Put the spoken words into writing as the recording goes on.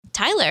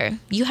Tyler,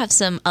 you have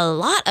a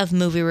lot of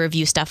movie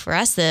review stuff for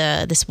us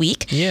this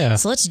week. Yeah.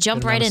 So let's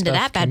jump Good right amount of into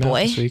stuff that bad came out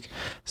boy. this week.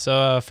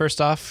 So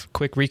first off,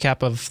 quick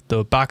recap of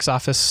the box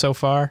office so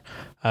far.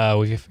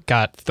 We've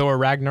got Thor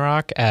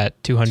Ragnarok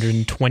at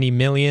 220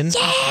 million.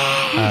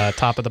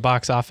 Top of the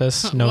box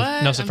office.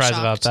 No surprise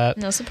about that.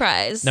 No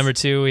surprise. Number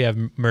 2, we have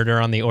Murder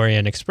on the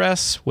Orient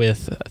Express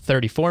with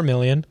 34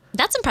 million.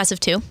 That's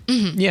impressive too.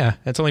 Yeah,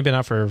 it's only been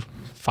out for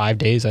 5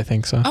 days, I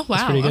think. So Oh, that's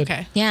wow. pretty good.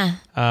 Okay. Yeah.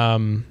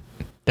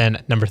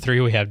 Then number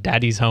 3, we have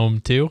Daddy's Home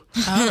 2.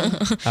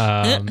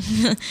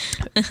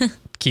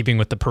 Keeping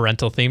with the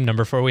parental theme.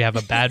 Number 4, we have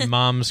A Bad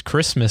Mom's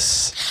Christmas.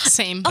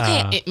 Same.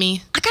 Okay.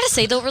 Me. I gotta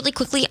say though, really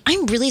quickly,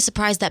 I'm really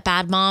surprised that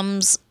Bad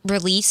Moms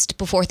released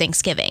before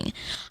Thanksgiving.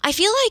 I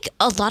feel like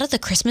a lot of the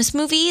Christmas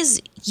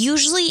movies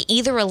usually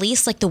either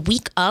release like the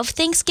week of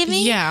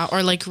Thanksgiving, Yeah,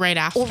 or like right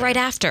after. or right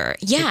after.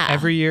 Yeah.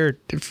 Every year,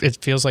 it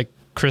feels like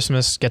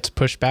Christmas gets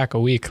pushed back a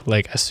week.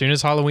 Like as soon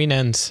as Halloween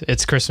ends,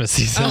 it's Christmas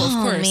season. Oh, of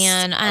Oh, course.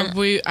 man.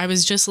 I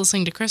was just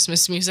listening to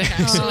Christmas music,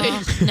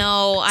 actually.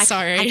 No,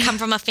 Sorry. I come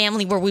from a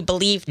family where we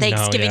believe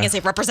Thanksgiving yeah. is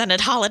a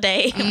represented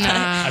holiday.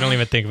 I don't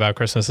even think about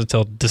Christmas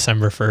until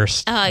December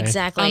 1st. Oh,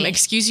 exactly.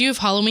 Excuse you, if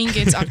Halloween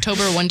gets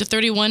October 1 to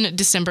 31,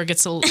 December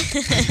gets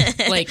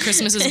like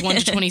Christmas is 1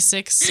 to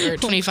 26 or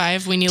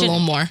 25, we need a little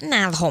more.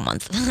 Nah, the whole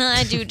month.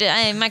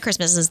 My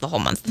Christmas is the whole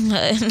month.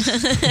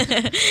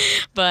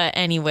 But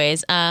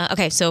anyways,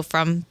 okay, so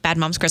from Bad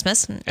Mom's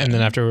Christmas. And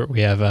then after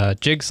we have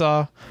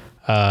Jigsaw,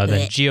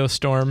 then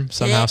Geostorm,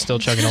 somehow still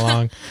chugging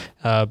along.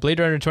 Blade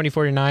Runner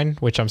 2049,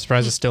 which I'm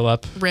surprised is still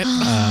up. Rip.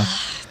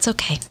 It's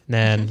okay.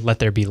 Then Let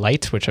There Be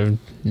Light, which I've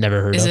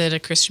never heard Is of. it a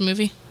Christian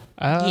movie?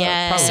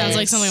 Yes. Probably. Sounds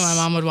like something my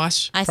mom would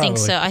watch. I think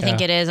Probably, so. I think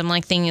yeah. it is. I'm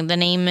like thinking the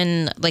name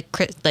and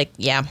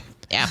yeah.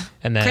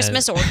 And then,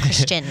 Christmas or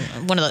Christian,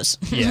 one of those.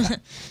 Yeah.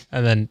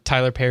 And then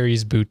Tyler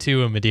Perry's Boo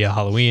 2 and Medea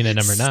Halloween at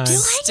number 9.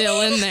 Still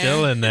in there.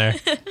 Still in there.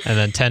 And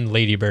then 10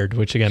 Ladybird,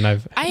 which again I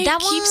That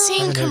keep one- seeing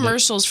Haven't heard it.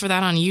 commercials for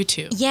that on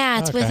YouTube. Yeah,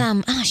 it's with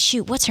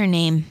Okay. what's her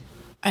name?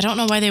 I don't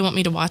know why they want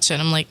me to watch it.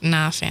 I'm like,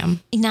 nah,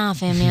 fam. Nah,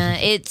 fam. Yeah,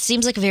 it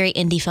seems like a very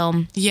indie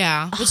film.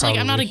 Yeah. Which, like,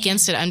 I'm not Probably.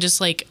 against it. I'm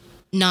just, like,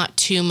 not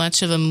too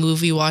much of a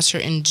movie watcher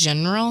in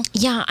general.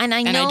 Yeah, and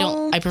I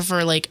know. I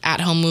prefer, like,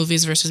 at-home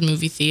movies versus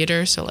movie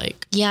theater. So,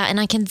 like, Yeah, and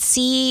I can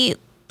see.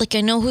 Like,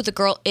 I know who the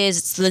girl is.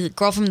 It's the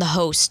girl from The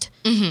Host.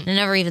 I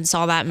never even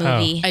saw that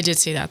movie. I did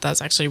see that.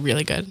 That's actually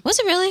really good. Was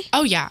it really?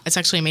 Oh, yeah. It's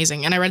actually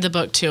amazing. And I read the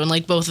book, too. And,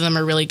 like, both of them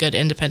are really good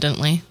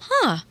independently.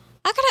 Huh.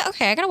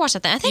 I gotta watch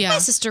that then. I think Yeah. my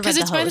sister read Because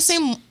The it's Host. by the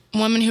same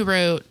woman who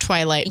wrote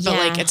Twilight. But,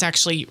 like, Yeah. it's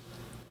actually...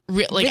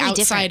 Really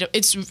outside,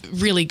 it's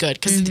really good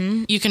because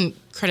you can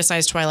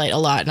criticize Twilight a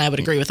lot, and I would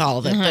agree with all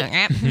of it.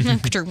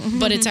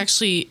 But it's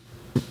actually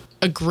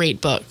a great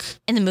book.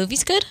 And the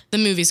movie's good? The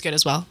movie's good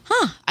as well.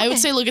 Huh. I would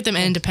say look at them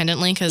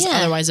independently because Yeah.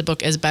 otherwise the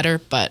book is better.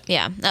 But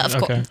Yeah, of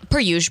Okay. course. Per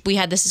usual. We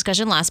had this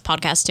discussion last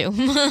podcast too.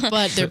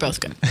 they're both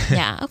good.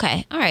 Yeah.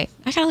 Okay. All right.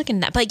 I gotta look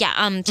into that. But yeah,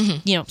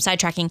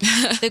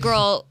 sidetracking. The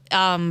girl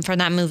from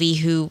that movie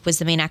who was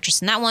the main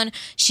actress in that one,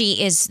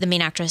 she is the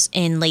main actress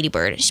in Lady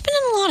Bird. She's been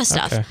in a lot of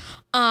stuff. Okay.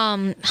 Oh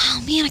man,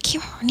 I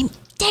can't remember her name.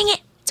 Dang it.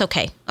 It's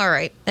okay. All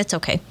right. That's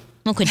okay.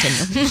 We'll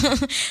continue.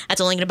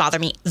 That's only going to bother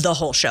me the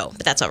whole show,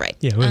 but that's all right.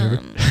 Yeah, whatever.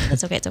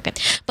 That's okay. It's okay.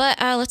 But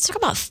let's talk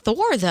about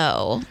Thor,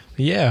 though.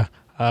 Yeah.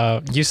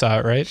 You saw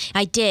it, right?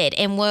 I did.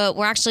 And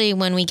we're actually,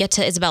 when we get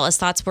to Isabella's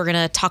thoughts, we're going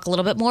to talk a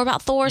little bit more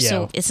about Thor.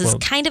 So Yeah, this is well,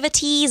 kind of a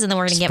tease, and then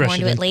we're going to get more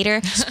into it later.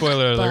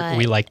 Spoiler alert, But-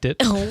 we liked it.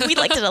 We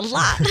liked it a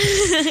lot.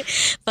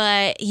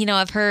 But,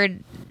 I've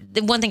heard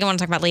the one thing I want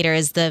to talk about later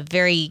is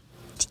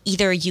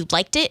either you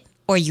liked it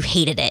or you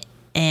hated it.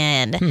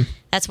 And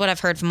that's what I've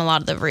heard from a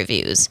lot of the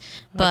reviews.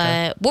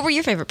 But what were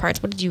your favorite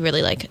parts? What did you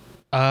really like?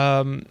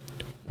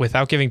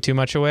 Without giving too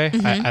much away,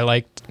 I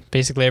liked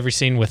basically every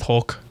scene with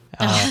Hulk.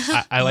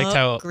 I liked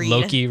how Agreed.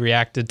 Loki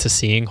reacted to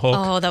seeing Hulk.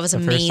 Oh, that was the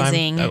first time.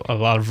 amazing. A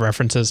lot of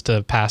references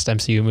to past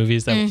MCU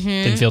movies that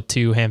didn't feel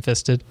too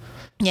ham-fisted.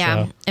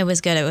 Yeah, So- it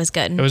was good. It was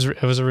good.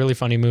 It was a really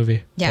funny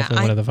movie. Yeah,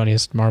 Definitely one of the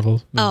funniest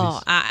Marvel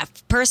movies.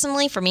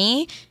 Personally, for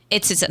me,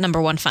 it's at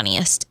number one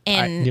funniest.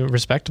 And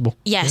Respectable.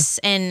 yes,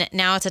 and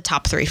now it's a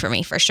top 3 for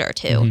me for sure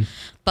too.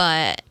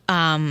 But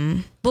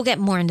we'll get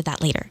more into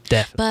that later.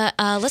 Definitely.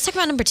 But let's talk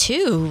about number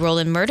 2,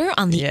 Roland Murder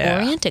on the Yeah.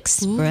 Orient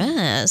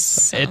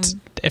Express.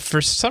 If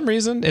for some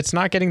reason it's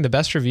not getting the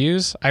best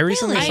reviews. I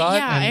recently saw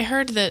it. I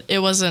heard that it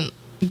wasn't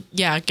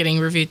getting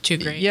reviewed too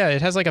great. Yeah,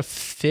 it has like a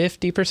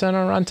 50%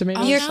 on Rotten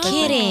Tomatoes. You're no.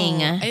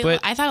 kidding. But-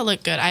 I thought it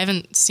looked good. I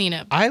haven't seen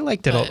it. I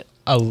liked it.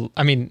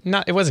 I mean,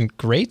 it wasn't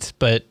great,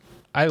 but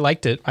I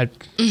liked it.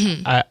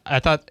 I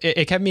thought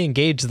it kept me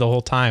engaged the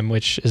whole time,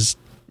 which is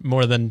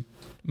more than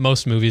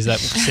most movies that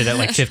sit at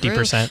like 50%.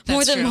 More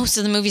That's than true. most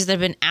of the movies that have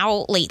been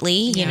out lately,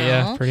 you know.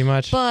 Yeah, pretty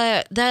much.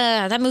 But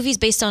that movie's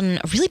based on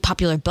a really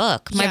popular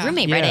book. My Yeah.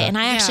 roommate read it, Yeah. and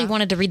I actually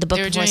wanted to read the book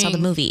They were before I saw the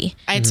doing- movie.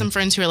 I had some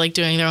friends who were like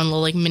doing their own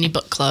little like mini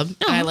book club,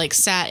 and I like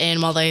sat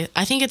in while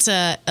I think it's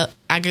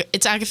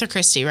it's Agatha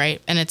Christie, right?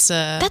 And it's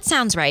That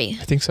sounds right.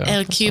 I think so.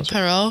 Hercule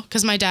Poirot,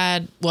 because my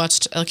dad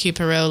watched Hercule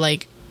Poirot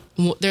like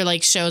they're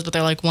like shows, but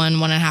they're like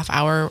 1.5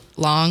 hour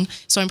long.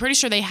 So I'm pretty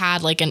sure they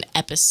had like an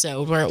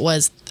episode where it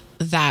was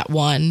that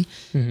one.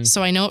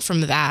 So I know it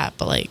from that,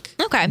 but like,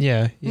 Okay.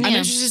 Yeah. I'm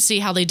interested to see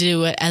how they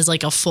do it as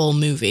like a full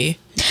movie.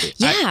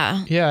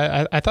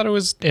 Yeah. I thought it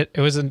was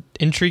an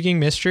intriguing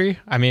mystery.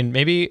 I mean,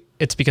 maybe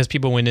it's because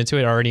people went into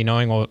it already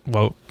knowing what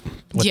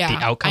the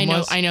outcome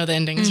was. I know the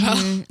ending as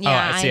well.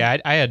 Yeah,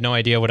 I had no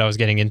idea what I was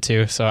getting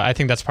into, so I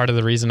think that's part of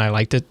the reason I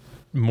liked it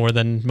more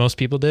than most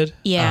people did.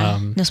 Yeah.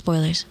 No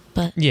spoilers,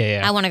 but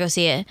Yeah. I want to go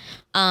see it.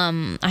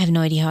 I have no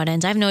idea how it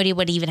ends. I have no idea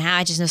what it even happened.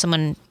 I just know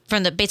someone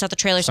based off the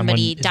trailer,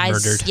 somebody is dies.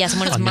 murdered Yeah,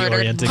 someone is on the murdered.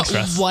 Orient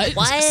Express. What?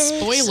 Man.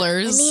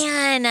 Spoilers.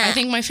 I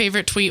think my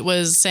favorite tweet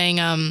was saying,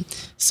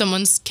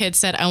 someone's kid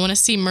said, "I want to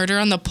see Murder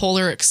on the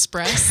Polar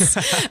Express,"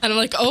 and I'm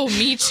like, "Oh,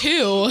 me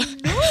too."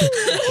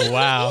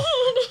 Wow.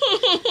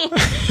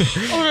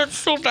 Oh, that's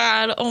so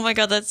bad. Oh my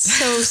God, that's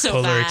so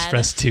Polar bad.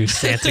 Express 2,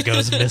 Santa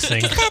goes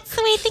missing. That's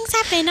the way things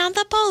happen on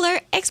the Polar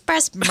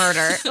Express.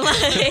 Murder.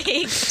 Like,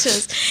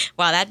 just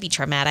wow, that'd be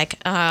traumatic.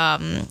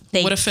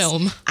 What a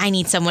film. I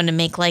need someone to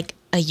make like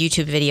a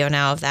YouTube video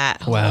now of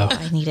that. Wow.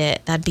 I need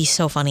it. That'd be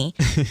so funny.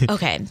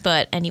 Okay,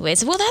 but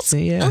anyways, well, that's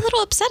Yeah. a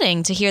little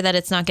upsetting to hear that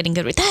it's not getting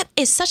good. That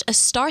is such a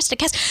star-studded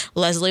cast.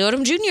 Leslie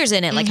Odom Jr. is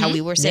in it, like how we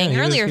were saying he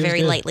was earlier,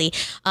 very good. lightly.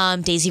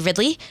 Daisy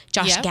Ridley,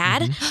 Josh Yep.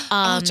 Gad,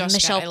 Josh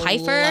Michelle Gad. I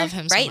Pfeiffer, love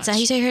him so right? Is that how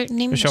you much. say her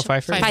name? Michelle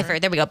Pfeiffer? Pfeiffer.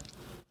 There we go.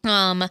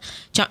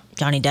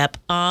 Johnny Depp.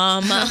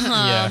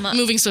 Yeah.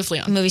 Moving swiftly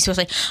on. Movie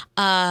swiftly.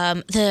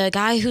 The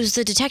guy who's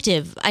the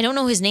detective. I don't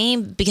know his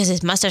name because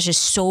his mustache is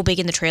so big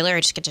in the trailer. I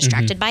just get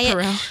distracted by it.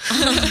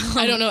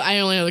 I don't know. I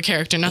only know the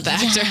character, not the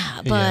actor.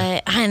 Yeah,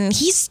 but and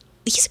he's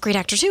a great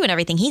actor too, and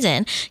everything he's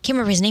in. Can't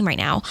remember his name right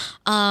now.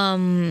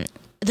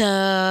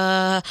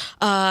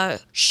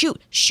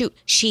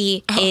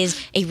 She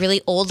is a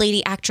really old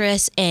lady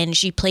actress, and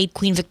she played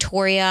Queen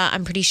Victoria,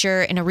 I'm pretty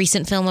sure, in a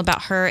recent film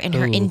about her and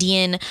her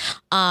Indian.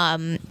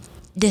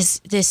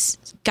 This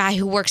guy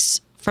who works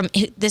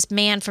this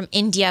man from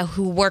India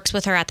who works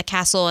with her at the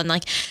castle, and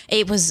like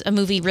it was a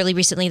movie really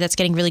recently that's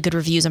getting really good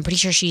reviews. I'm pretty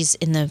sure she's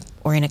in the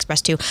Orient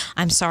Express too.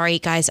 I'm sorry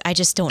guys, I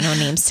just don't know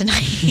names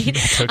tonight.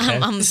 Okay.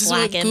 I'm This is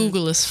what slacking.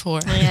 Google is for.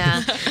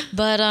 Yeah,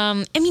 but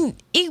I mean,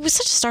 it was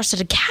such a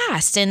star-studded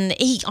cast, and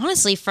he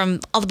honestly, from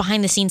all the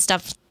behind-the-scenes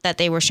stuff that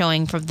they were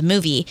showing from the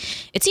movie,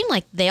 it seemed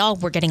like they all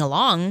were getting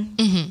along.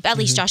 At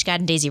least Josh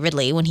Gad and Daisy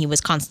Ridley, when he was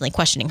constantly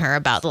questioning her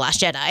about The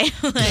Last Jedi.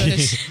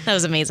 That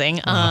was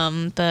amazing.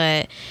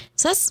 But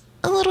so that's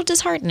a little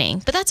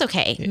disheartening, but that's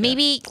okay. Yeah.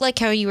 Maybe like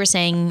how you were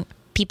saying,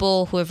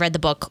 people who have read the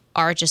book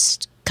are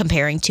just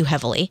comparing too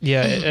heavily.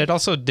 Yeah, it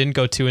also didn't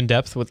go too in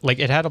depth with, like,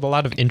 it had a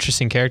lot of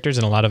interesting characters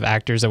and a lot of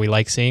actors that we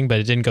like seeing, but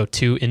it didn't go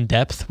too in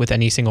depth with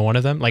any single one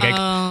of them. Like,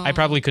 I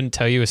probably couldn't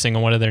tell you a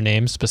single one of their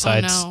names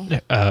besides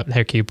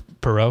Hercule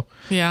Poirot.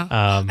 Yeah.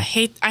 I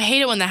hate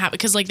it when that happens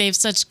because like they have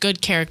such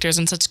good characters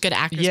and such good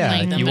actors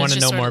playing them. You but want it's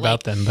to just know sort more of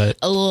about them, but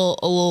a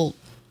little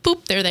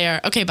boop, there they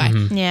are. Okay, bye.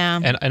 Yeah.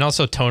 and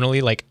also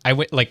tonally, like I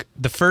went, like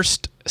the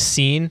first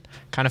scene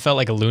kind of felt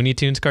like a Looney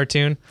Tunes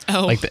cartoon.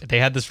 Oh. Like they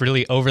had this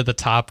really over the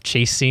top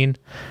chase scene.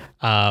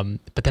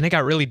 But then it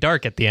got really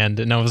dark at the end,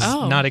 and I was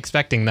not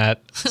expecting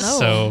that.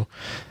 So,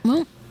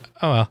 oh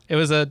well, it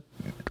was a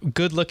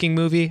good looking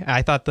movie.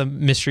 I thought the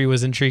mystery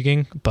was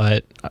intriguing,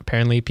 but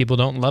apparently people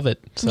don't love it.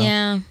 So.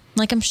 Yeah.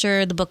 Like, I'm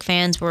sure the book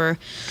fans were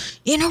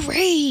in a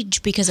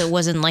rage because it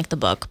wasn't like the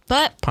book.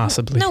 But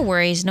Possibly. no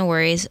worries.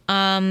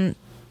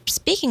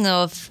 Speaking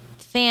of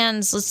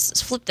fans,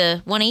 let's flip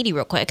the 180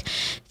 real quick.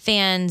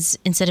 Fans,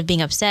 instead of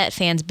being upset,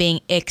 fans being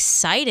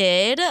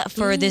excited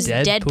for this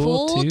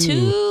Deadpool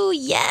 2.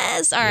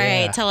 Yes. All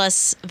right. Tell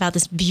us about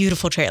this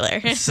beautiful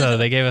trailer. So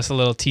they gave us a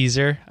little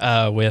teaser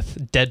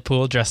with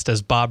Deadpool dressed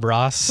as Bob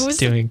Ross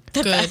doing.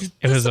 Good.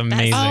 It was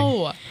amazing.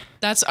 Oh,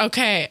 that's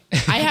okay.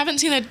 I haven't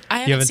seen it. I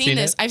haven't seen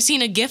this. it? I've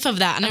seen a GIF of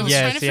that, and I was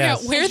Yes, trying to figure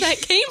out where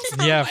that came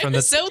from. Yeah, I from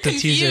was so the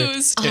teaser.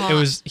 confused. It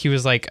was, he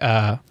was like,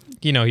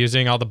 he was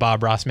doing all the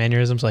Bob Ross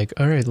mannerisms, like,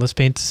 all right, let's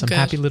paint some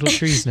happy little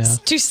trees now.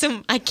 Do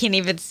some, I can't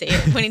even say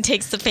it, when he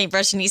takes the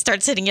paintbrush and he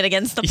starts hitting it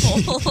against the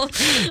pole.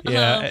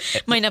 Yeah.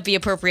 Might not be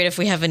appropriate if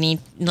we have any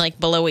like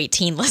below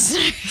 18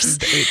 listeners.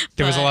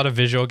 There was a lot of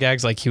visual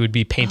gags, like he would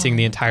be painting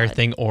the entire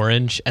thing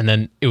orange, and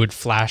then it would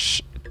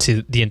flash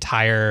to the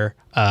entire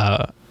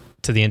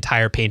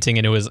painting,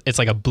 and it's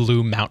like a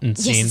blue mountain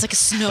scene. Yes, it's like a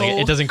snow.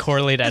 Like, it doesn't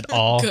correlate at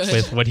all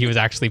with what he was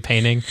actually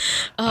painting.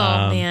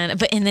 Oh man.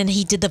 And then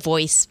he did the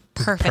voice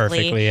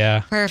perfectly.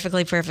 Yeah.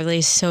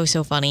 Perfectly. So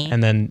funny.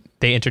 And then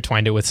they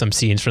intertwined it with some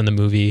scenes from the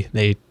movie.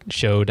 They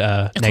showed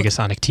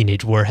Negasonic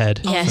Teenage Warhead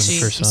Yes. from the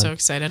Jeez, first I'm one. so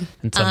excited.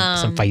 And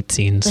some fight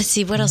scenes. Let's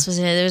see, what else was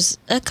in it? There's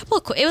a couple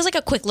of, it was like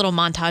a quick little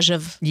montage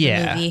of the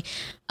movie.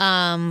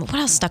 What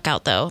else stuck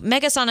out though?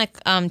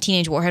 Megasonic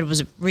Teenage Warhead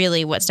was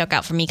really what stuck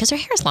out for me because her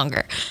hair is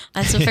longer.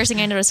 That's the first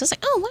thing I noticed. I was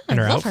like, oh wow, And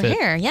her I love outfit. her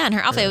hair. Yeah, and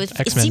her outfit. It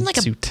X-Men seemed like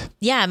suit.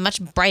 a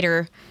much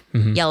brighter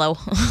yellow.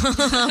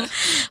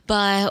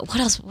 But what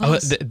else?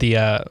 They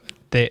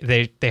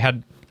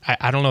had,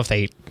 I don't know if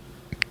they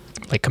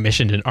like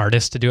commissioned an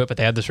artist to do it, but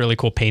they had this really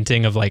cool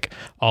painting of like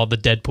all the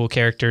Deadpool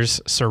characters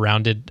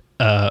surrounding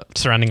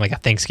like a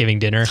Thanksgiving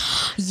dinner.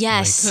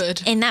 Yes.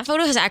 Good. And that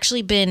photo has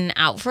actually been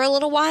out for a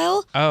little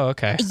while. Oh,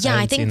 okay. Yeah,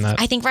 I hadn't seen that.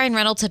 think Ryan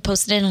Reynolds had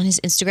posted it on his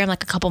Instagram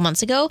like a couple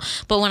months ago.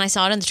 But when I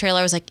saw it in the trailer,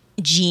 I was like,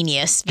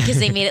 genius, because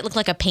they made it look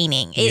like a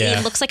painting.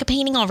 It looks like a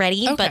painting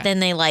already, Okay. but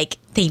then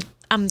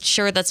I'm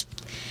sure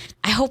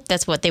I hope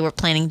that's what they were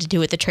planning to do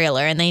with the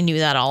trailer, and they knew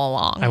that all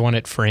along. I want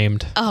it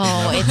framed.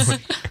 Oh,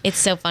 it's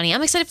so funny.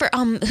 I'm excited for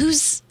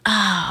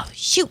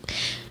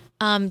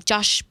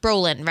Josh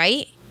Brolin,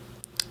 right?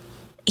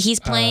 He's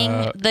playing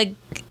the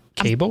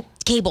Cable?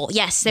 Cable.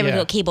 Yes, there we Yeah.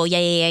 go. Cable.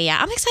 Yeah.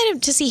 I'm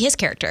excited to see his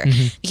character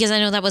because I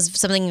know that was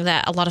something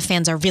that a lot of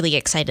fans are really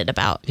excited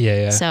about.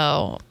 Yeah.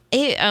 So,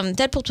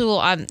 Deadpool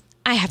 2,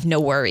 I have no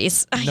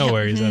worries. No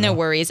worries at No all.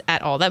 worries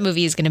at all. That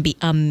movie is going to be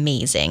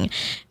amazing.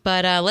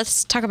 But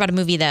let's talk about a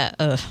movie that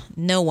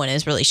no one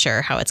is really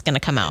sure how it's going to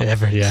come out.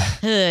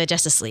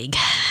 Justice League.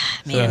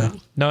 Man.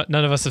 None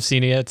of us have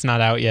seen it yet. It's not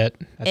out yet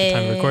at the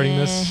time of recording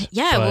this.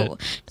 Yeah, but- well,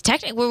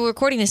 technically, we're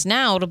recording this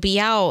now. It'll be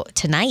out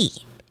tonight.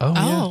 Oh,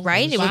 yeah. Oh,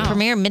 Right? It would wow.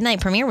 premiere, midnight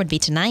premiere would be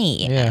tonight.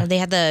 Yeah. They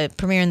had the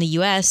premiere in the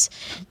US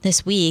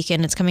this week,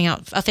 and it's coming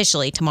out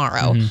officially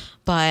tomorrow. Mm-hmm.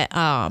 But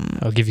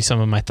I'll give you some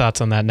of my thoughts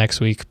on that next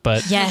week.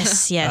 But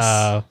yes.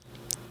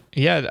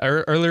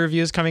 early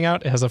reviews coming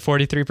out. It has a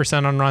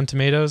 43% on Rotten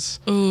Tomatoes.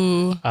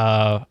 Ooh.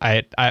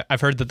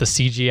 I've heard that the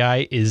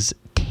CGI is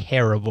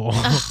terrible.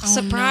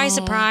 Surprise,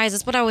 no. surprise.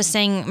 That's what I was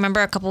saying.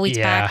 Remember a couple weeks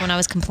Yeah. back when I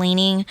was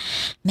complaining?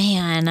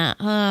 Man,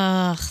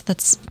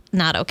 that's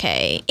not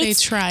okay. They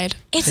tried.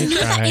 It's They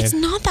it's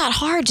tried. not that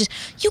hard.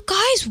 You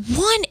guys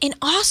won an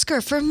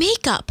Oscar for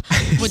makeup.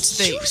 Which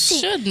they Use it.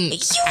 shouldn't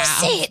Use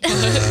have. it.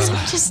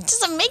 It just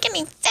doesn't make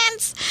any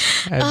sense.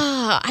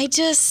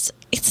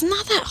 It's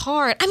not that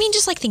hard. I mean,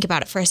 just like think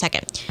about it for a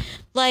second.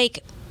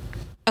 Like,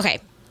 okay,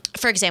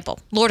 for example,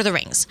 Lord of the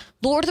Rings.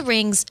 Lord of the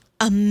Rings,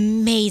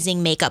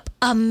 amazing makeup,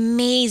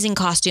 amazing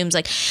costumes.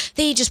 Like,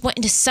 they just went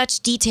into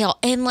such detail.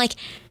 And like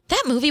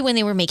that movie, when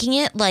they were making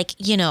it, like,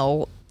 you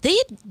know, they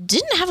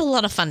didn't have a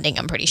lot of funding,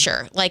 I'm pretty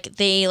sure. Like,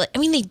 they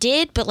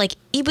did, but like,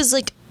 it was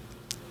like,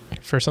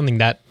 For something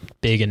that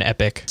big and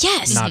epic.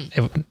 Yes. Not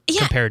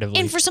comparatively.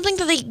 And for something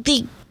that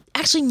they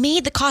actually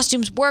made the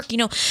costumes work, you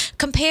know,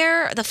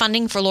 compare the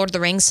funding for Lord of the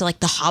Rings to like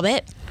The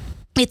Hobbit.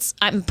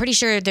 I'm pretty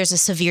sure there's a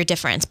severe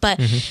difference, but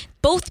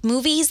both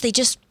movies, they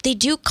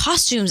do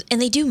costumes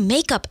and they do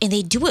makeup and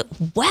they do it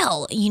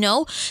well, you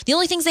know? The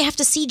only things they have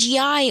to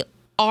CGI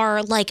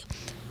are like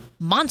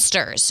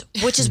monsters,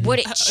 which is what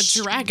it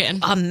A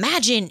dragon.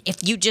 Imagine if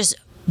you just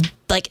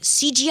like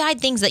CGI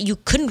things that you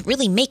couldn't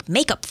really make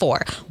makeup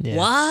for. Yeah.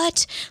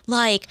 What?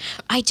 Like,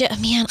 I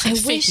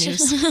Fake wish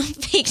news.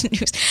 fake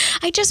news.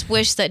 I just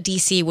wish that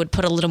DC would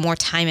put a little more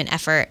time and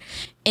effort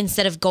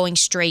instead of going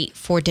straight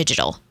for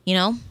digital, you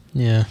know?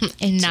 yeah.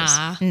 It's Nah.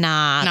 just-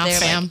 nah, Nah, they're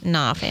fam. like,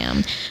 nah,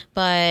 fam.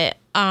 But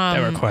That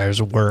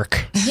requires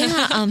work.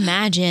 yeah,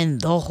 imagine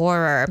the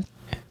horror.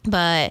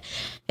 But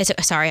it's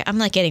sorry, I'm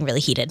like getting really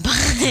heated. But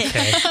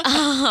Okay.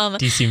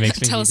 DC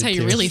makes me Tell us how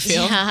heated you too. really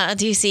feel. yeah,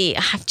 DC,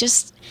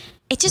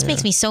 it just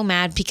makes me so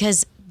mad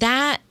because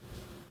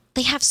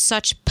they have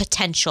such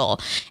potential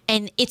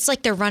and it's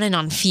like they're running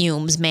on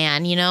fumes,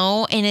 man, you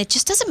know, and it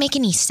just doesn't make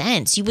any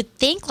sense. You would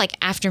think like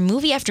after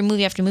movie after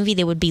movie after movie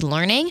they would be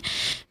learning,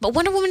 but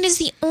Wonder Woman is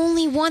the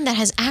only one that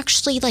has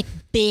actually like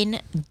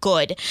been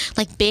good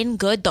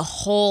the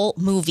whole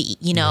movie,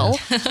 you know.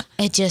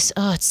 It just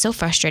it's so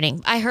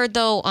frustrating. I heard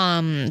though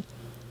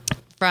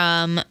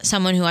from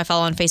someone who I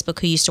follow on Facebook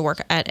who used to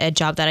work at a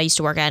job that I used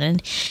to work at,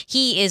 and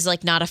he is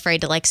like not afraid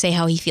to like say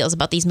how he feels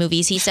about these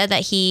movies. He said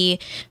that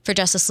for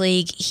Justice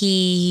League,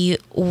 he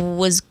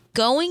was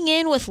going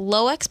in with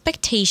low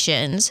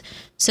expectations,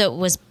 so it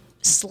was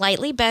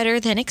slightly better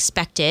than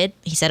expected.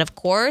 He said, of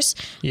course,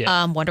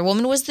 Yeah. Wonder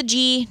Woman was the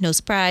G, no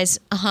surprise.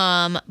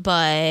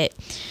 But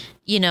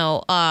you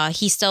know,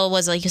 he still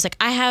was like, he was like,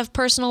 I have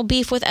personal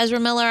beef with Ezra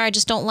Miller. I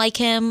just don't like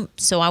him.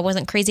 So I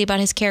wasn't crazy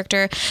about his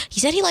character. He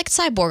said he liked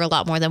Cyborg a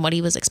lot more than what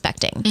he was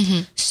expecting.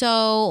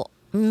 So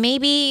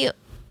maybe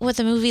what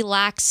the movie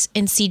lacks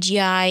in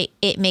CGI,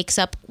 it makes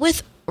up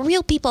with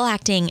real people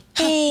acting.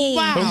 Hey,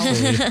 Wow.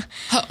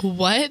 Hopefully.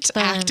 What?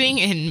 Acting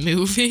in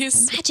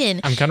movies? imagine.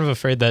 I'm kind of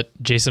afraid that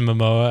Jason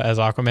Momoa as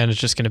Aquaman is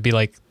just going to be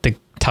like the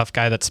tough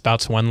guy that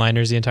spouts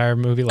one-liners the entire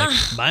movie, like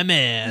my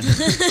man.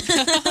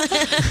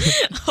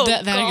 Oh,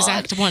 that God.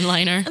 exact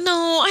one-liner.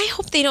 No, I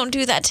hope they don't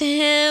do that to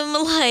him.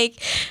 Like,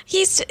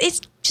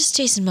 it's just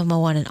Jason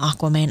Momoa in an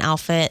Aquaman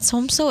outfit. So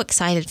I'm so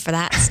excited for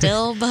that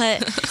still.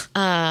 But,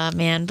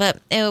 man,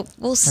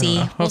 we'll see.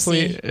 We'll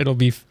Hopefully, see. it'll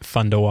be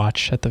fun to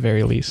watch at the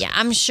very least. Yeah,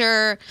 I'm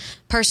sure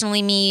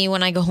personally me,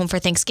 when I go home for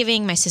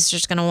Thanksgiving, my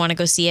sister's going to want to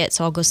go see it.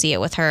 So I'll go see it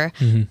with her.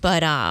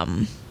 But,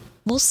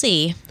 we'll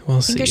see.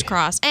 We'll Fingers see.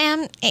 crossed.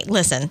 And hey,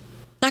 listen,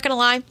 not going to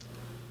lie.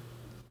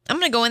 I'm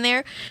going to go in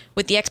there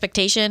with the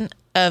expectation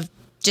of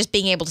just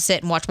being able to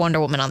sit and watch Wonder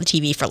Woman on the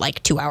TV for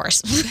like 2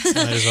 hours. Might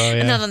as well,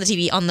 yeah. Not on the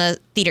TV, on the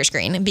theater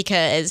screen,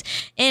 because,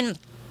 and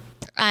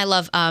I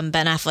love Ben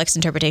Affleck's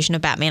interpretation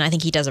of Batman. I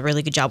think he does a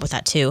really good job with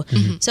that too.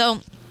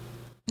 So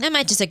I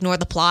might just ignore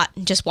the plot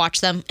and just watch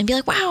them and be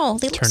like, wow,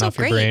 they look Turn so off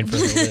great. your brain for a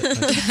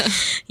little bit.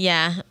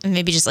 Yeah, and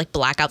maybe just like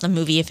black out the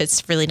movie if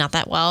it's really not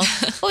that well.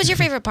 What was your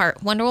favorite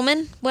part? Wonder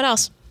Woman? What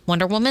else?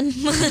 Wonder Woman?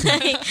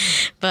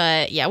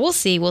 But yeah, we'll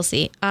see.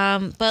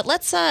 But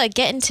let's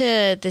get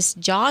into this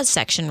Jaws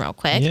section real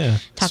quick. Yeah.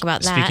 Talk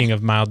about that. Speaking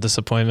of mild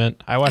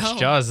disappointment, I watched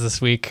Jaws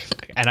this week,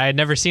 and I had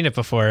never seen it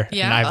before.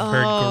 Yeah? And I've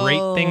heard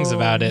great things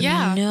about it.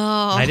 Yeah. No.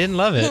 I didn't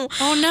love it.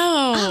 Oh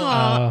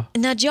no.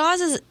 Now,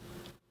 Jaws is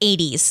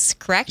 80s,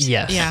 correct?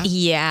 Yes. Yeah.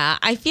 Yeah.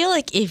 I feel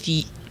like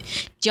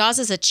Jaws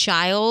as a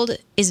child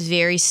is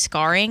very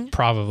scarring.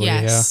 Probably,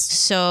 Yes.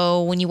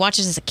 So when you watch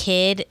it as a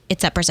kid,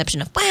 it's that perception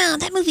of, wow,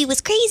 that movie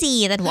was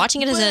crazy. And then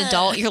watching it as an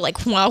adult, you're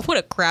like, wow, what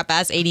a crap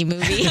ass 80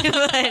 movie.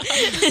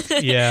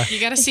 But, Yeah.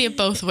 You got to see it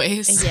both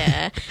ways.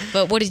 yeah.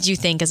 But what did you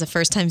think as a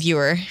first time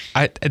viewer?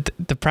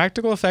 The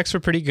practical effects were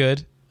pretty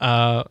good.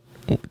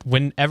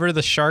 Whenever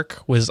the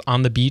shark was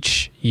on the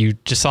beach, you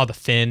just saw the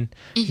fin,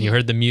 you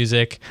heard the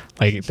music.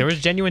 Like there was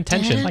genuine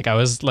tension. Like I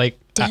was like,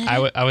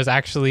 I was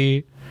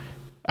actually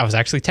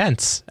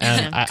tense,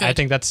 and I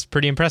think that's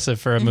pretty impressive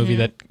for a movie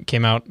that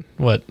came out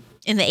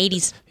In the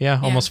 80s.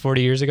 almost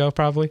 40 years ago,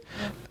 probably.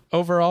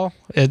 Overall,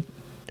 it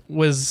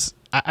was.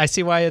 I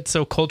see why it's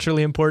so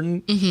culturally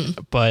important,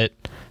 but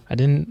I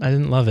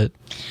didn't love it.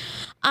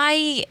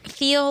 I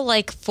feel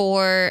like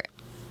for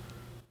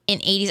in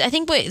 80s, I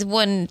think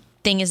one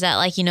thing is that,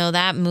 like, you know,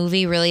 that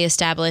movie really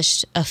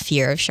established a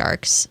fear of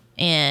sharks.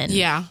 And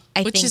Yeah.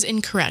 I Which think- is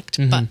incorrect.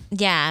 But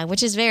yeah,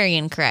 which is very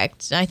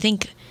incorrect.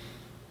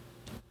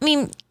 I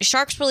mean,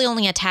 sharks really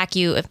only attack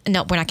you if,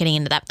 no, we're not getting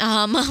into that.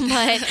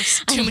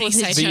 But Too many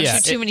side But yeah,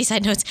 notes. too many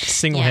side notes.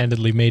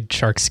 Single-handedly made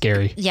sharks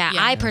scary. Yeah,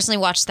 Yeah. I personally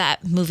watched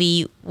that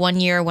movie one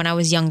year when I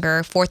was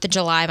younger. 4th of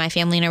July, my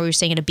family and I were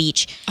staying at a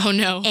beach. Oh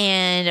no.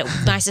 And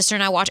my sister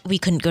and I watched. We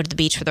couldn't go to the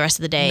beach for the rest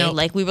of the day. Nope.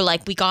 Like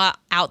we got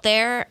out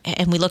there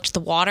and we looked at the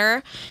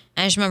water.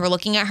 And I just remember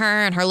looking at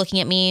her and her looking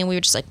at me, and we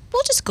were just like,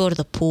 "We'll just go to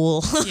the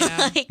pool."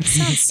 Yeah. Like,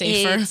 Sounds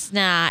safer.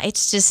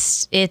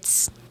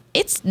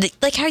 It's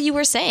like how you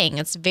were saying.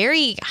 It's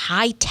very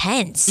high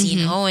tense,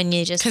 you know, and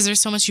you just Because there's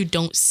so much you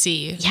don't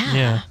see.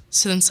 Yeah.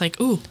 So then it's like,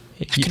 ooh,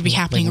 that You- could be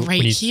happening like, right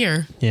when you-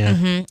 here.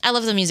 Yeah. I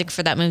love the music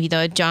for that movie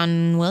though.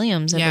 John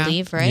Williams, I Yeah.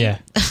 believe, right? Yeah.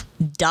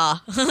 Duh,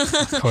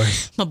 Of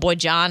course. my boy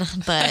John.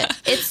 But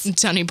it's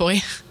Johnny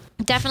boy.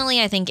 definitely,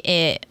 I think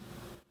it's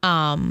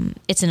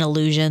an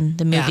illusion,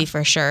 the movie Yeah.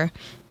 for sure,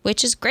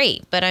 which is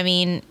great. But I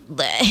mean,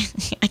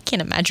 I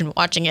can't imagine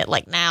watching it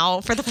like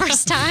now for the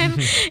first time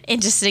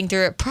and just sitting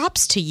through it.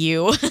 Props to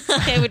you.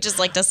 I would just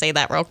like to say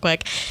that real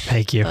quick.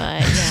 Thank you.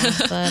 But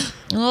yeah,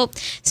 well,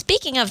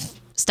 speaking of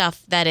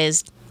stuff that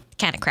is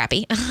kind of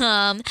crappy,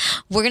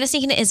 we're gonna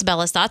sneak into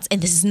Isabella's thoughts, and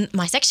this is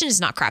my section is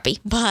not crappy,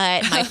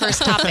 but my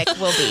first topic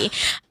will be.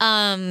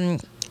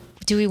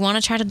 Do we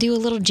want to try to do a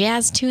little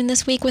jazz tune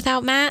this week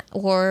without Matt,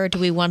 or do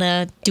we want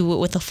to do it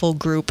with a full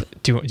group?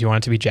 Do you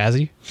want it to be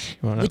jazzy?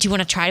 Would you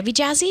want to try to be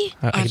jazzy?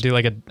 I could do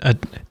like a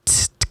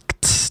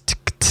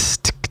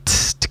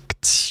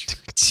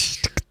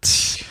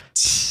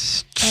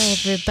Hey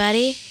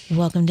everybody,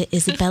 welcome to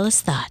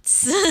Isabella's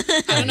thoughts. I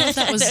don't know if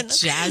that was I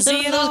jazzy don't know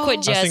at if that was all. quite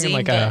I was thinking jazzy,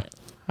 like but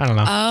I don't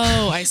know,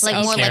 Oh, I see.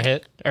 Like more Okay. snare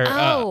hit or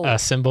Oh. a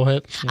cymbal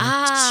hit. okay.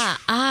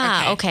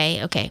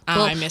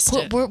 Oh, I missed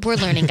it. We're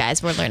learning,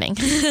 guys. We're learning.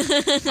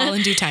 All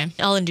in due time.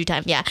 All in due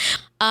time, yeah.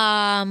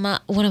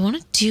 What I want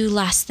to do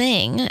last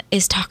thing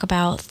is talk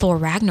about Thor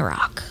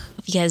Ragnarok.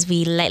 Because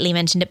we lightly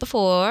mentioned it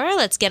before,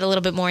 let's get a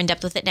little bit more in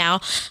depth with it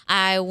now.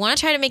 I want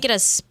to try to make it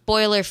as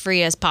spoiler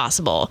free as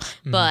possible,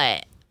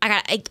 but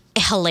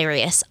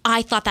hilarious.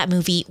 I thought that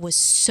movie was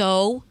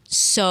so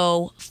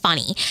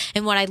funny,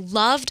 and what I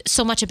loved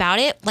so much about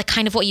it, like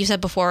kind of what you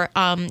said before,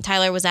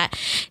 Tyler, was that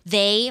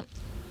they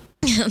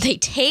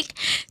take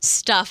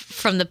stuff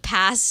from the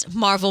past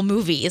Marvel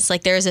movies.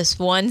 Like there's this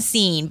one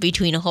scene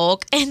between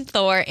Hulk and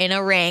Thor in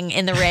the ring,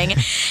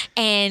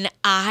 and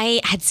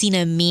I had seen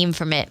a meme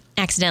from it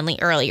accidentally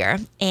earlier,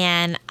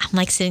 and I'm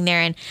like sitting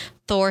there, and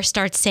Thor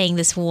starts saying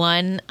this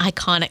one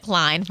iconic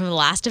line from the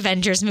last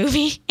Avengers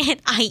movie,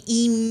 and I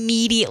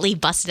immediately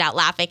busted out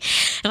laughing.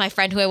 And my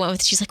friend who I went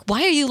with, she's like,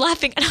 "Why are you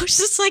laughing?" And I was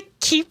just like,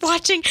 "Keep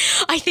watching.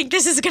 I think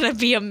this is gonna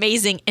be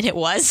amazing." And it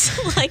was.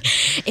 Like,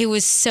 it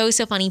was so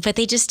funny. But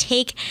they just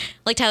take,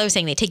 like Tyler was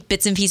saying, they take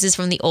bits and pieces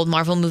from the old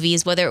Marvel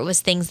movies, whether it was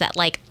things that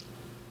like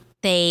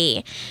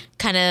they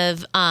kind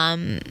of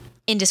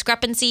in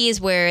discrepancies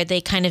where they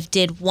kind of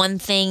did one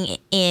thing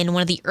in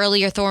one of the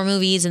earlier Thor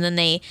movies, and then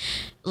they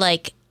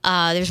like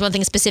there's one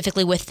thing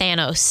specifically with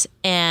Thanos,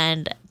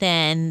 and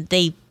then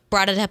they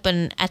brought it up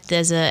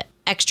as a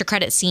extra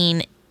credit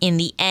scene in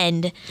the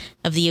end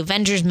of the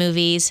Avengers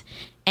movies.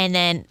 And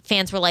then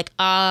fans were like,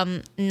 no,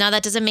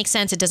 that doesn't make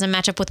sense. It doesn't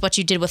match up with what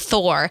you did with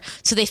Thor.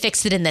 So they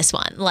fixed it in this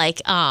one.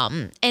 Like,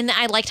 and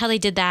I liked how they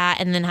did that.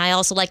 And then I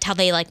also liked how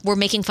they like were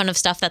making fun of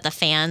stuff that the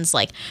fans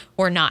like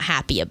were not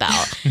happy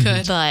about.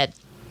 Good. But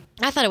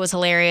I thought it was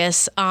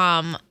hilarious.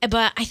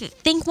 But I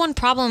think one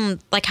problem,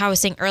 like how I was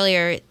saying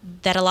earlier,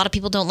 that a lot of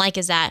people don't like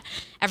is that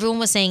everyone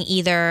was saying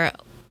either,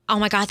 oh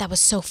my God, that was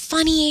so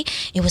funny.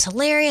 It was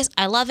hilarious.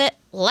 I love it.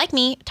 Like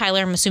me,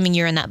 Tyler, I'm assuming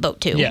you're in that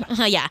boat too. Yeah.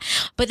 Yeah.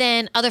 But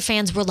then other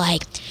fans were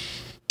like,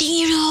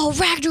 you know,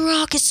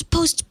 Ragnarok is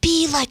supposed to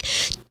be like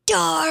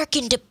dark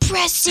and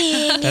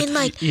depressing and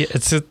like. Yeah,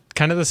 it's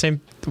kind of the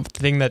same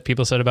thing that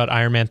people said about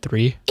Iron Man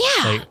 3.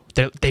 Yeah.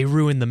 Like they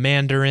ruined the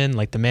Mandarin.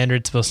 Like the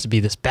Mandarin's supposed to be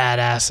this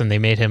badass, and they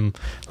made him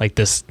like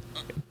this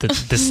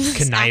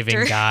conniving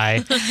actor. guy.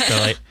 So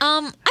like,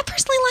 I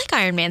personally like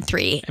Iron Man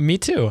 3. me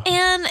too.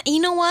 And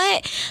you know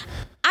what?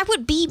 I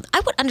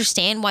would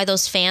understand why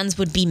those fans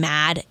would be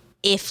mad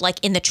if, like,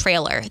 in the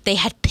trailer, they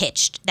had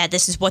pitched that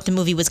this is what the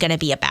movie was going to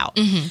be about.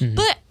 Mm-hmm.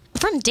 But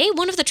from day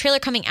one of the trailer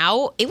coming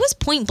out, it was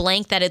point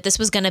blank that this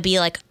was going to be,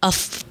 like,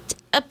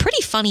 a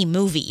pretty funny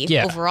movie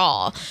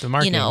overall. The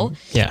marketing, you know?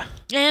 Yeah.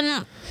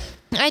 And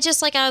I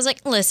was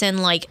like, listen,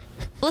 like,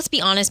 let's be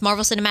honest,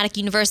 Marvel Cinematic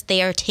Universe,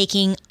 they are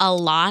taking a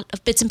lot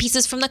of bits and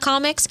pieces from the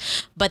comics,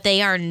 but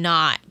they are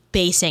not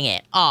basing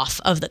it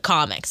off of the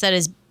comics. That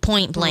is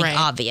point blank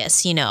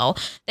obvious, you know.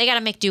 They got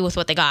to make do with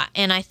what they got.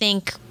 And I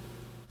think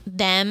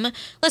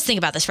let's think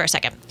about this for a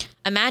second.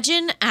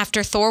 Imagine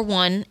after Thor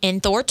 1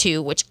 and Thor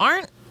 2, which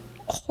aren't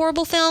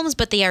horrible films,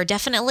 but they are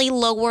definitely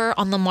lower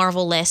on the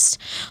Marvel list.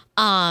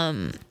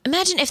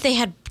 Imagine if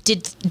they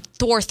did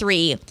Thor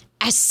 3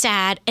 as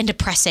sad and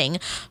depressing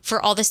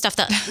for all this stuff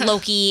that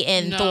Loki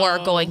and Thor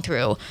are going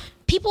through.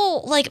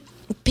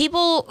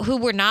 People who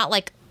were not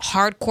like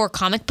hardcore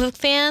comic book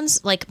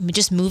fans, like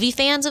just movie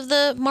fans of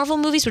the Marvel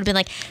movies, would have been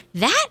like,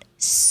 that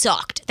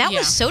sucked. That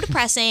was so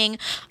depressing.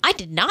 I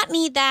did not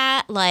need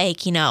that.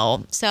 Like, you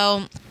know,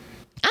 so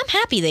I'm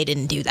happy they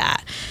didn't do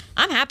that.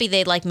 I'm happy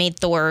they like made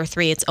Thor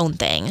 3 its own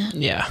thing.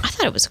 Yeah. I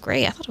thought it was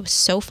great. I thought it was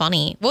so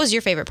funny. What was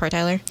your favorite part,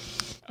 Tyler?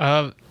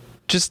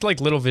 Just like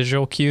little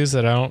visual cues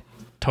that I don't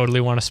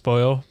totally want to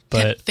spoil,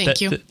 but Thank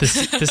you.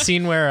 The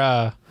scene where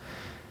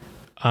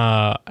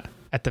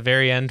at the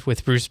very end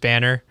with Bruce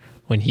Banner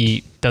when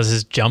he does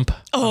his jump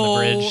on the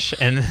bridge,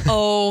 and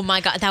Oh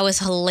my God, that was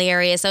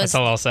hilarious. that's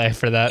all I'll say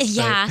for that.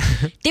 Yeah,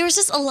 there was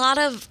just a lot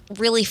of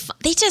really fun.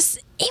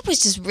 It was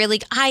just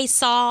really. I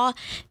saw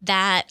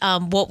that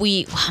what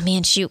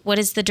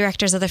is the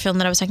director's other film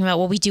that I was talking about?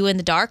 What We Do in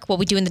the Dark. What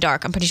We Do in the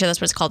Dark. I'm pretty sure that's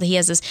what it's called. He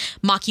has this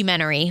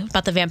mockumentary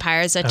about the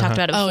vampires. I talked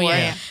about it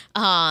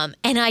before.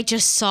 And I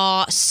just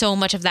saw so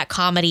much of that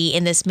comedy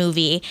in this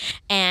movie,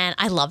 and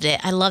I loved it.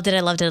 I loved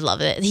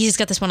it. He's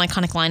got this one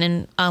iconic line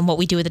in What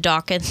We Do in the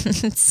Dark, and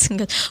it's,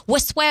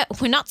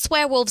 we're not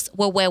swearwolves,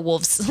 we're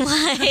werewolves.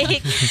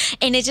 Like,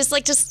 and it's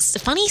just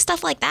funny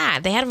stuff like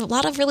that. They had a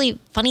lot of really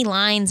funny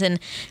lines, and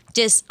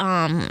just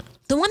the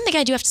one thing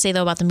I do have to say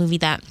though about the movie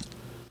that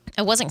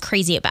I wasn't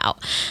crazy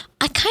about,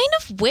 I kind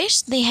of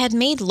wish they had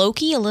made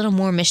Loki a little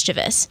more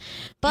mischievous,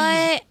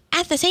 but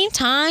at the same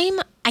time,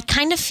 I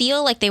kind of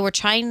feel like they were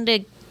trying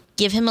to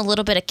give him a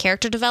little bit of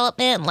character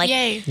development. Like,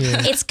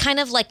 it's kind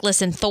of like,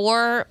 listen,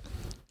 Thor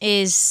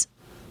is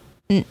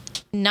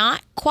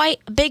not quite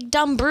a big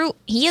dumb brute.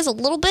 He is a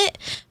little bit,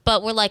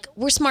 but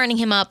we're smartening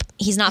him up.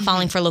 He's not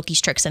falling for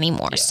Loki's tricks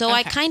anymore. So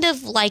I kind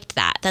of liked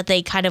that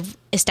they kind of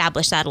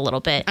established that a a little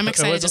bit. I'm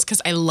excited just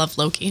because I love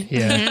Loki.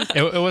 Yeah.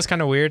 It was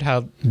kind of weird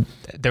how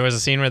there was a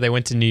scene where they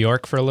went to New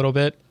York for a little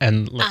bit,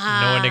 and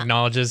no one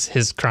acknowledges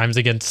his crimes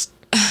against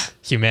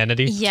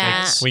humanity.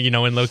 Yeah. Like,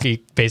 when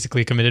Loki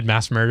basically committed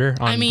mass murder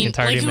on the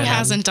entirety of who Manhattan.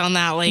 hasn't done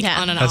that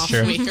on an That's off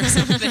true. week or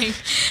something?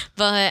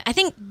 But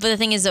the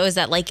thing is though, is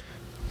that like,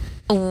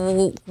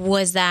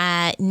 was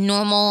that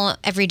normal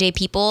everyday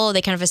people,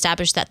 they kind of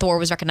established that Thor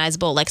was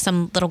recognizable. Like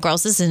some little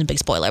girls, this isn't a big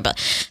spoiler, but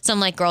some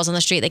like girls on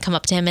the street, they come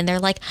up to him and they're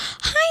like,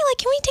 hi, like,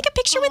 can we take a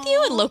picture with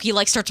you? And Loki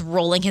like starts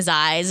rolling his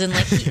eyes, and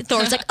like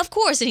Thor's like, of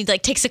course, and he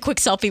like takes a quick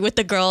selfie with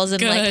the girls,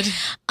 and Good.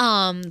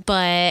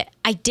 but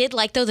I did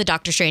like though the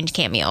Doctor Strange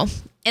cameo.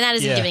 And that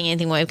isn't giving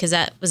anything away because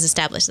that was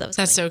established.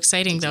 That's so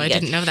exciting though. I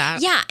didn't know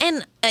that. Yeah,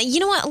 and you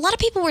know what? A lot of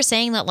people were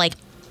saying that like,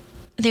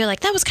 they're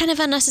like, that was kind of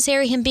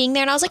unnecessary, him being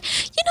there. And I was like,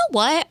 you know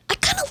what? I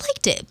kind of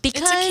liked it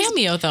because It's a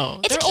cameo though.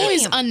 It's They're a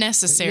always cameo.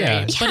 unnecessary,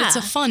 Yeah. but it's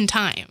a fun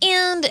time.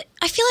 And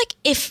I feel like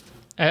if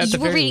At you the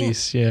were very reading,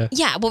 least, yeah.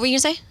 Yeah, what were you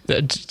gonna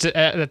say?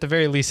 At the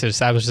very least, it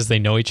establishes they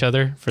know each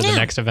other for the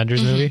next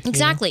Avengers movie.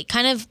 Exactly.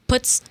 Kind of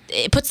puts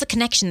the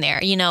connection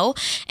there, you know?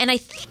 And I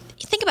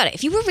think about it.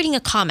 If you were reading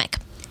a comic,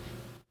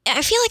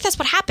 I feel like that's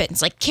what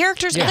happens. Like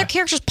other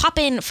characters pop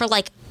in for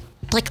like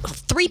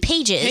 3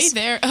 pages. Hey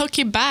there.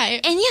 Okay,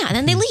 bye. And and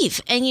then they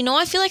leave. And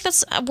I feel like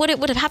that's what it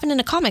would have happened in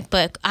a comic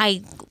book.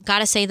 I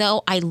gotta say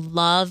though, I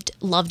loved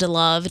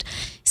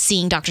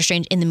seeing Doctor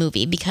Strange in the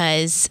movie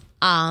because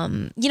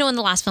in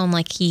the last film,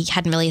 like he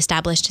hadn't really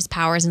established his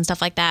powers and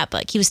stuff like that,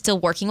 but he was still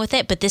working with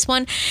it. But this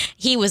one,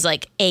 he was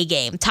like A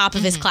game, top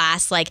of his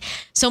class, like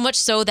so much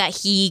so that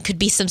he could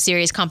be some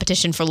serious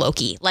competition for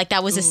Loki. Like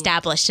that was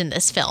established in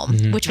this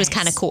film, which was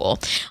kind of cool.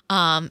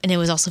 And it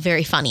was also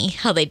very funny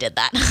how they did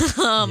that.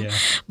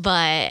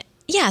 But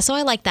so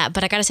I like that.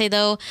 But I gotta say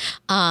though,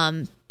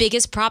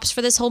 biggest props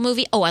for this whole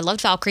movie. Oh, I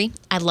loved Valkyrie.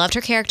 I loved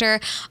her character.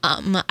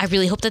 I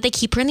really hope that they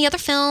keep her in the other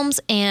films.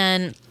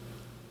 And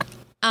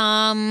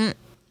I'm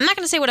not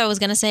gonna say what I was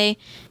gonna say.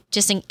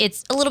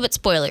 It's a little bit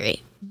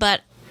spoilery,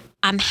 but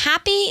I'm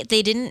happy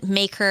they didn't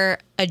make her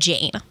a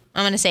Jane.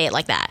 I'm gonna say it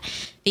like that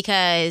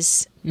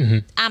because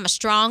I'm a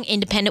strong,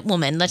 independent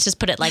woman. Let's just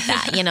put it like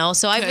that, you know.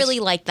 So I really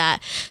like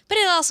that, but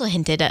it also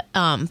hinted at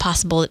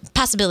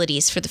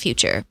possibilities for the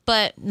future,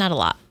 but not a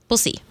lot. We'll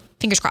see.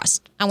 Fingers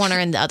crossed. I want her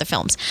in the other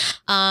films.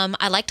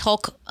 I liked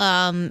Hulk,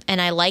 and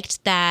I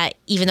liked that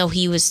even though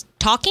he was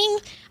talking,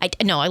 I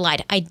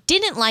lied. I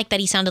didn't like that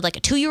he sounded like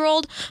a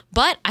 2-year-old,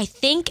 but I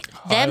think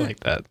I like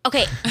that.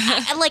 Okay,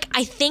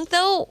 I think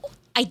though,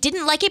 I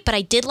didn't like it, but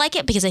I did like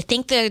it because I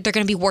think they're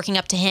going to be working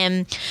up to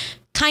him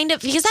kind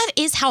of, because that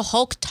is how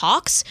Hulk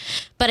talks,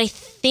 but I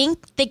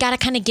think they got to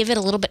kind of give it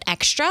a little bit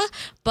extra,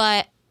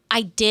 but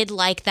I did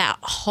like that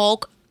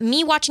Hulk.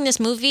 Me watching this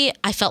movie,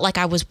 I felt like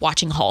I was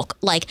watching Hulk.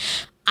 Like,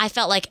 I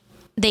felt like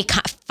they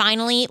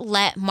finally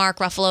let Mark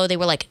Ruffalo, they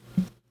were like,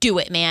 do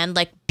it, man.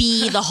 Like,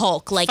 be the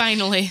Hulk. Like,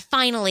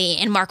 Finally.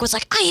 And Mark was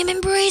like, I am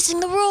embracing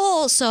the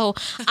role. So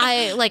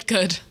I like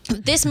Good.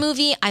 This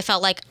movie, I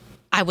felt like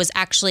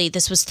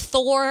this was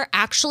Thor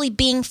actually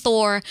being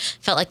Thor.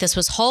 Felt like this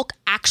was Hulk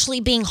actually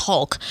being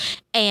Hulk.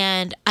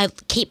 And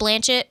Cate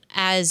Blanchett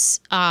as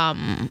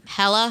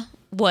Hela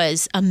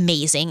was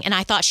amazing, and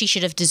I thought she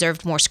should have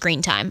deserved more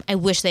screen time. I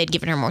wish they had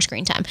given her more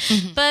screen time.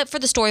 But for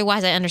the story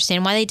wise, I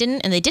understand why they didn't,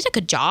 and they did a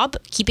good job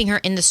keeping her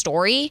in the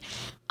story.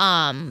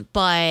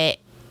 But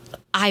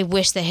I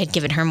wish they had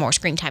given her more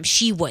screen time.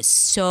 She was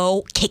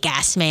so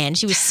kick-ass, man.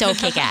 She was so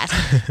kick-ass.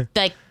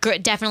 Like,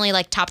 definitely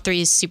like top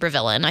 3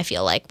 supervillain, I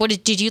feel like.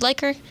 Did you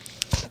like her?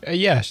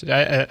 Yeah,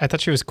 I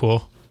thought she was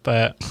cool,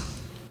 but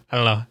I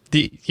don't know.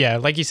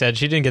 Like you said,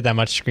 she didn't get that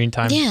much screen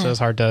time, so it was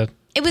hard to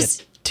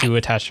get too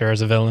attached to her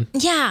as a villain.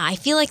 Yeah, I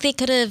feel like they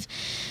could have.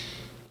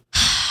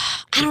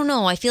 I don't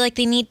know. I feel like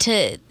they need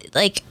to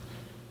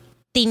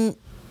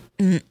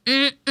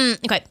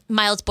okay,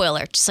 mild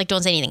spoiler. Just like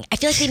don't say anything. I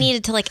feel like they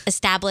needed to like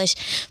establish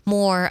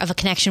more of a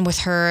connection with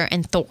her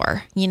and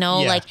Thor. You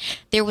know, like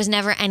there was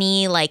never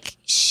any like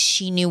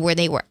she knew where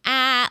they were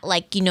at.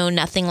 Like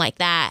nothing like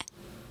that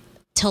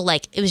till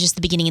like it was just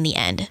the beginning and the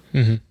end.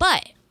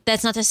 But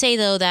that's not to say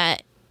though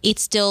that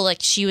it's still like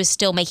she was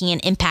still making an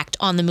impact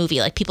on the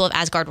movie. Like people of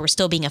Asgard were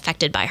still being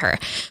affected by her,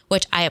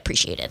 which I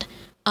appreciated.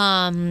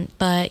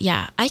 But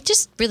yeah, I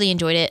just really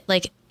enjoyed it.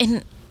 Like,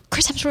 and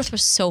Chris Hemsworth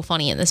was so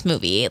funny in this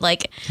movie.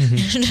 Like,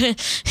 what's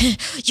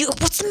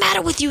the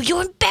matter with you?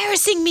 You're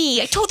embarrassing me.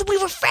 I told them we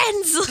were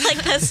friends.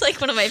 Like that's like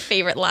one of my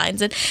favorite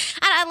lines. And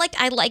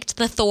I liked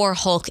the Thor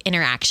Hulk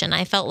interaction.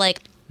 I felt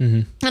like.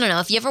 I don't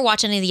know if you ever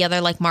watch any of the other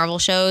like Marvel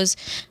shows,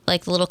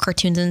 like the little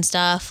cartoons and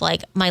stuff.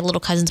 Like my little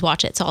cousins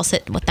watch it, so I'll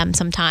sit with them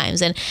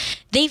sometimes. And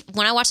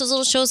when I watch those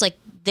little shows, like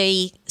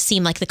they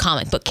seem like the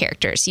comic book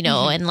characters,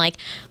 And like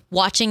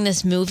watching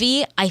this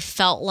movie, I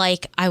felt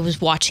like I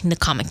was watching the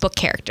comic book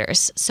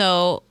characters.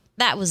 So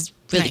that was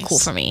really cool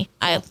for me.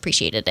 I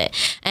appreciated it,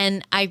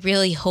 and I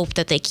really hope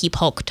that they keep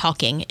Hulk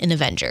talking in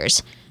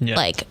Avengers. Yeah.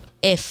 Like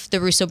if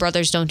the Russo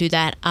brothers don't do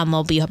that, I'm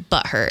gonna be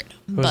butthurt.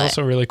 It was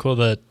also really cool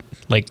that.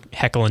 Like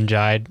Jekyll and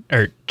Hyde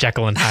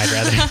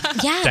rather.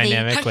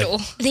 Dynamic.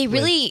 They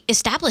really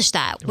established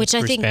that, which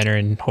Bruce I think Banner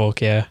and Hulk.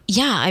 Yeah,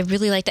 I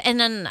really liked it. And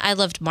then I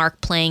loved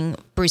Mark playing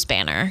Bruce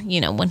Banner.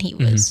 When he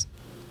was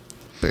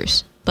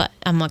Bruce. But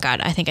oh my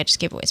god, I think I just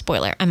gave away a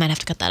spoiler. I might have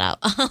to cut that out.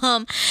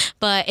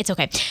 But it's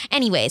okay.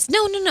 Anyways,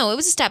 no. It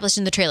was established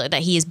in the trailer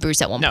that he is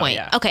Bruce at one point.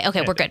 Yeah. Okay,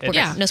 we're good. We're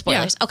good. No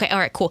spoilers. Yeah. Okay, all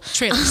right, cool.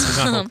 Trailers. He's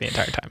not Hulk the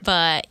entire time.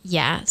 But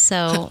yeah,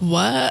 so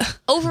what?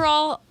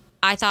 Overall,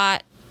 I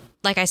thought,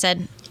 like I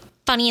said.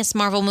 Funniest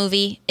Marvel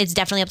movie. It's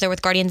definitely up there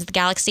with Guardians of the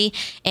Galaxy,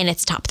 and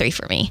it's top 3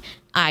 for me.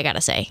 I gotta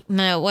say,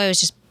 I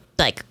was just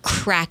like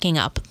cracking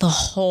up the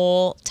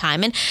whole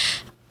time, and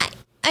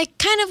I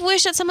kind of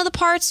wish that some of the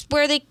parts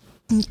where they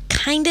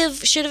kind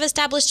of should have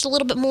established a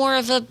little bit more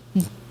of a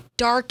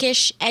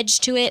darkish edge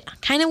to it. I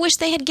kind of wish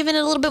they had given it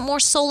a little bit more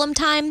solemn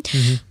time,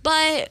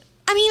 but.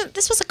 I mean,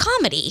 this was a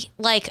comedy,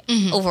 like,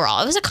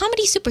 overall. It was a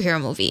comedy superhero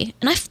movie,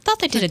 and I thought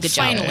they did a good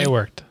job. It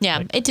worked.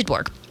 Yeah, it did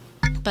work.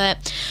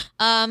 But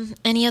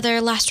any other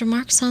last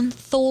remarks on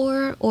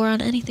Thor or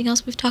on anything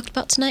else we've talked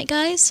about tonight,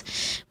 guys?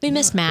 We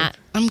missed Matt.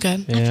 I'm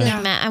good. I feel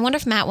like Matt. I wonder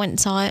if Matt went and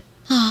saw it.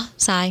 Oh,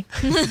 sigh.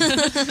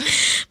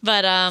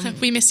 But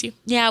we miss you.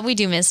 Yeah, we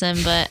do miss him.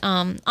 But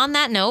on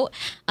that note,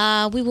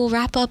 we will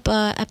wrap up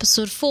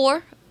episode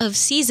 4 of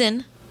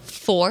season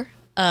 4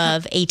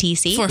 of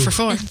ATC. 4 for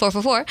 4. 4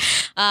 for 4.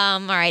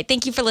 All right.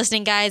 Thank you for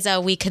listening, guys.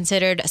 We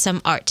considered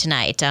some art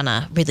tonight on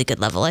a really good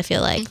level, I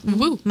feel like.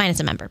 Woo. Minus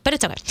a member, but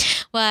it's okay.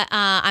 Well,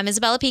 I'm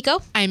Isabella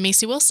Pico. I'm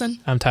Macy Wilson.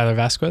 I'm Tyler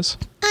Vasquez.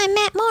 I'm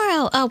Matt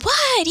Morrow.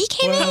 What? He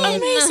came in.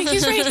 Amazing.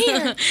 He's right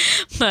here.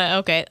 But,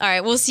 okay. All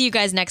right. We'll see you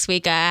guys next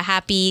week.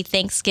 Happy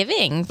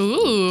Thanksgiving.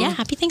 Ooh. Yeah.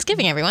 Happy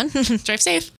Thanksgiving, everyone. Drive safe.